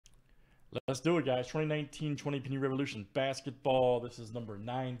Let's do it, guys. 2019 20 Penny Revolution basketball. This is number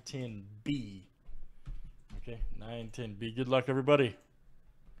 910B. Okay, 910B. Good luck, everybody.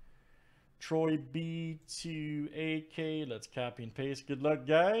 Troy B to AK. Let's copy and paste. Good luck,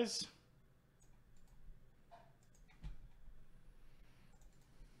 guys.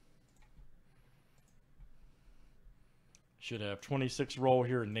 Should have 26 roll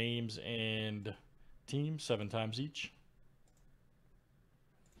here, names and teams, 7 times each.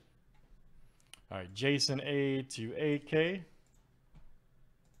 All right, Jason A to AK.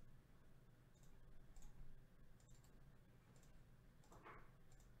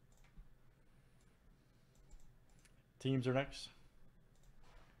 Teams are next.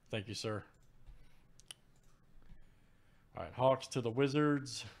 Thank you, sir. All right, Hawks to the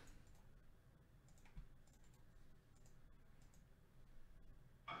Wizards.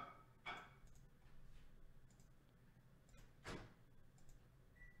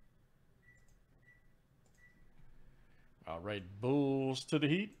 All right, Bulls to the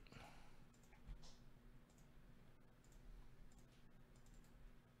Heat.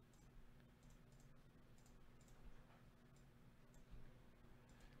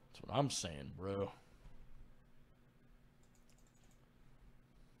 That's what I'm saying, bro.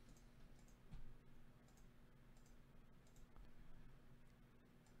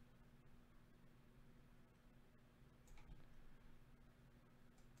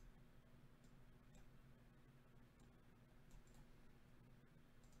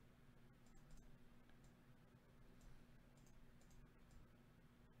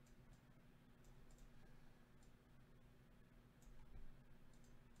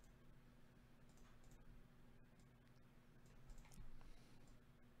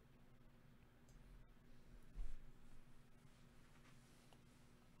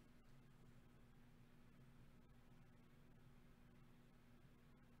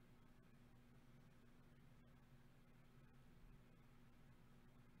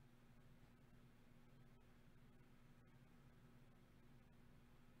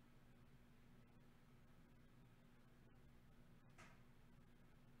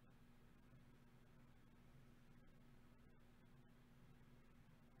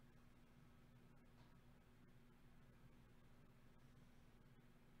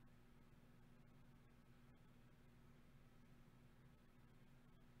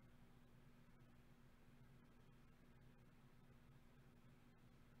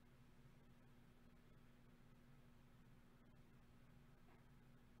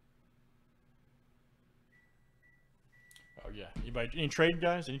 Oh, yeah. Anybody, any trade,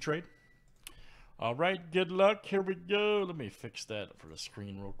 guys? Any trade? All right, good luck. Here we go. Let me fix that for the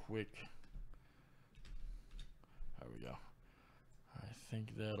screen real quick. There we go. I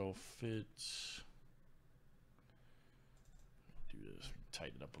think that'll fit. Do this,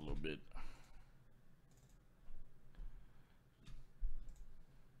 tighten it up a little bit.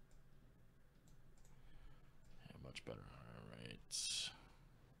 Yeah, much better. All right.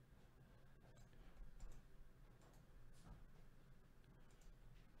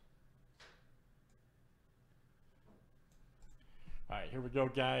 All right, here we go,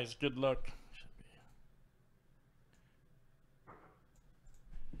 guys. Good luck.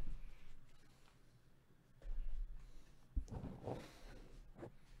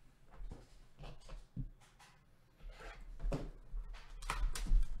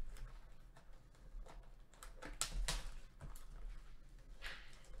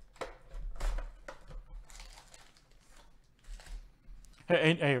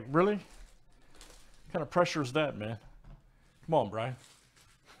 Hey, really? What kind of pressure is that, man? Come on, Brian.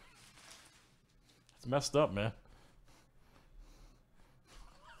 It's messed up, man.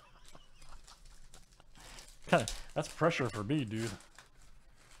 That's pressure for me, dude.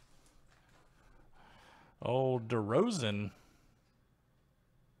 Oh, DeRozan.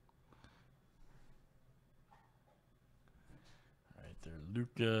 All right there,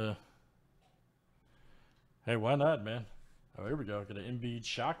 Luka. Hey, why not, man? Oh, here we go. Get an Embiid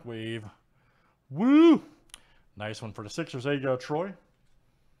Shockwave. Woo! Nice one for the Sixers. There you go, Troy.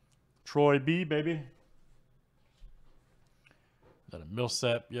 Troy B, baby. Is that a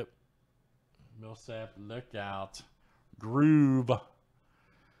Millsap? Yep. Millsap, look out. Groove.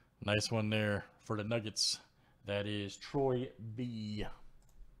 Nice one there for the Nuggets. That is Troy B.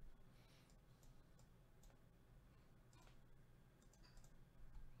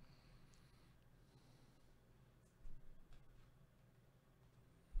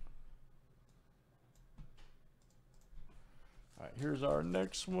 All right, here's our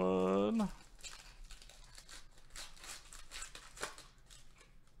next one.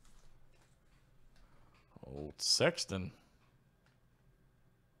 Old Sexton.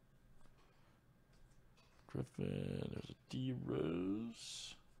 Griffin. There's a D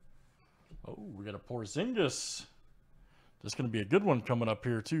Rose. Oh, we got a Porzingis. This is going to be a good one coming up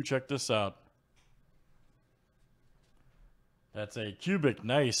here, too. Check this out. That's a cubic.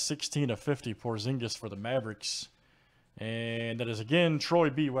 Nice. 16/50 Porzingis for the Mavericks. And that is, again, Troy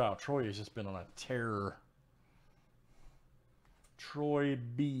B. Wow, Troy has just been on a tear. Troy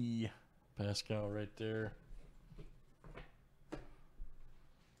B. Pascal right there.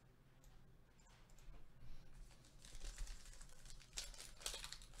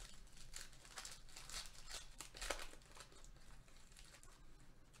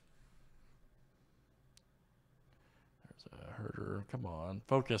 There's a Herder. Come on,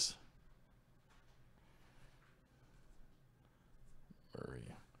 focus. Murray.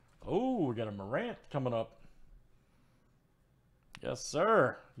 Oh, we got a Morant coming up. Yes,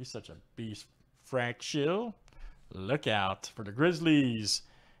 sir. He's such a beast. Fractal. Look out for the Grizzlies.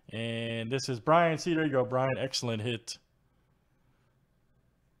 And this is Brian C. There you go, Brian. Excellent hit.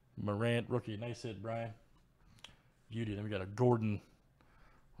 Morant, rookie. Nice hit, Brian. Beauty. Then we got a Gordon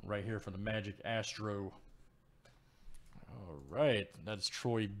right here for the Magic Astro. All right. That's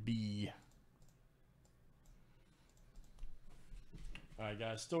Troy B. All right,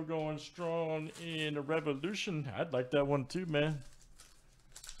 guys. Still going strong in the Revolution. I'd like that one too, man.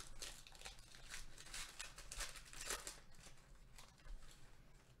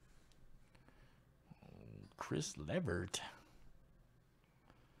 Chris Levert.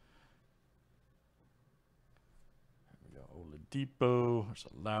 Here we go. Oladipo. There's a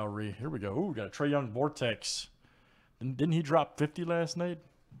Lowry. Here we go. Ooh, we got a Trae Young Vortex. Didn't he drop 50 last night?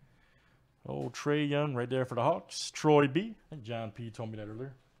 Old Trae Young right there for the Hawks. Troy B. I think John P. told me that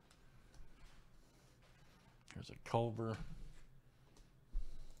earlier. There's a Culver.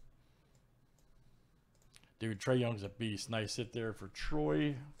 Dude, Trae Young's a beast. Nice hit there for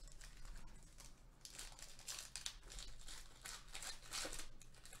Troy.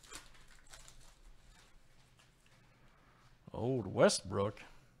 Old Westbrook.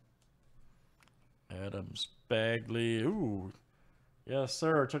 Adams, Bagley. Ooh. Yes,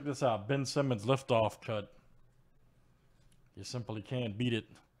 sir. Check this out. Ben Simmons liftoff cut. You simply can't beat it.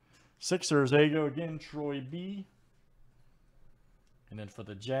 Sixers, there you go again. Troy B. And then for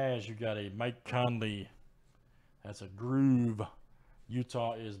the Jazz, you got a Mike Conley. That's a groove.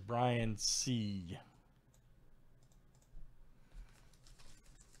 Utah is Brian C.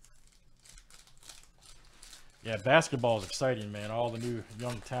 Yeah, basketball is exciting, man. All the new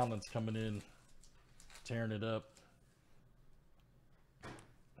young talents coming in, tearing it up.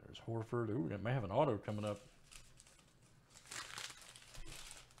 There's Horford. Ooh, it may have an auto coming up.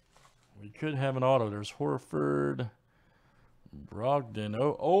 We could have an auto. There's Horford. Brogdon.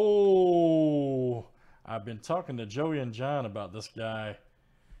 Oh, I've been talking to Joey and John about this guy.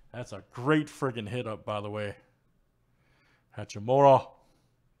 That's a great friggin' hit up, by the way. Hachimura.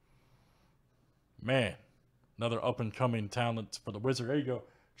 Man. Another up-and-coming talent for the Wizard. There you go.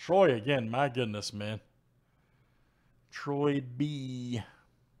 Troy again. My goodness, man. Troy B.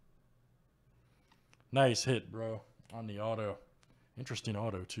 Nice hit, bro, on the auto. Interesting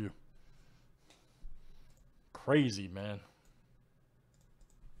auto, too. Crazy, man.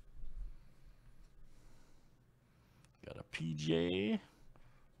 Got a PJ.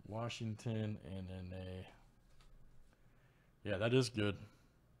 Washington, and then a... Yeah, that is good.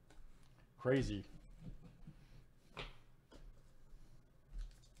 Crazy.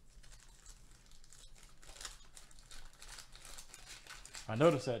 I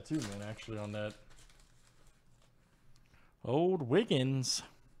noticed that too, man, actually, on that. Old Wiggins.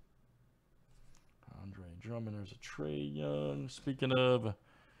 Andre Drummond. There's a Trae Young. Speaking of,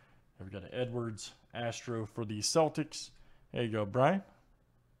 we've got an Edwards Astro for the Celtics. There you go, Brian.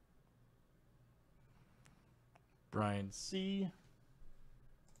 Brian C.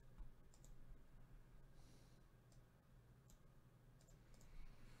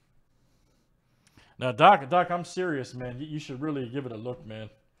 Now, Doc, I'm serious, man. You should really give it a look, man.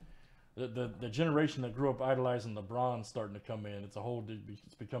 The generation that grew up idolizing LeBron's starting to come in. It's a whole,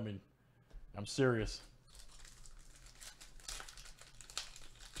 it's becoming, I'm serious.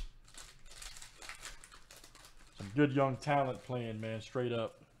 Some good young talent playing, man, straight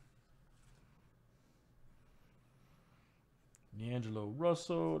up. D'Angelo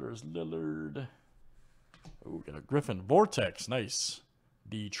Russell, there's Lillard. Oh, got a Griffin Vortex, nice.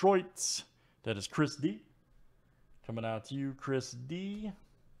 Detroit's. That is Chris D. Coming out to you, Chris D.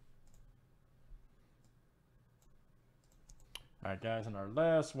 All right, guys, and our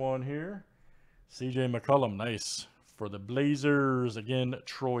last one here. CJ McCollum, nice. For the Blazers, again,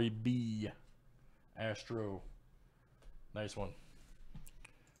 Troy B. Astro. Nice one.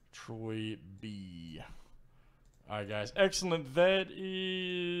 Troy B. All right, guys. Excellent. That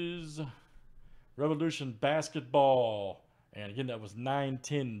is Revolution Basketball. And again, that was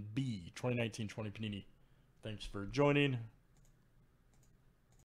 910B, 2019-20 Panini. Thanks for joining.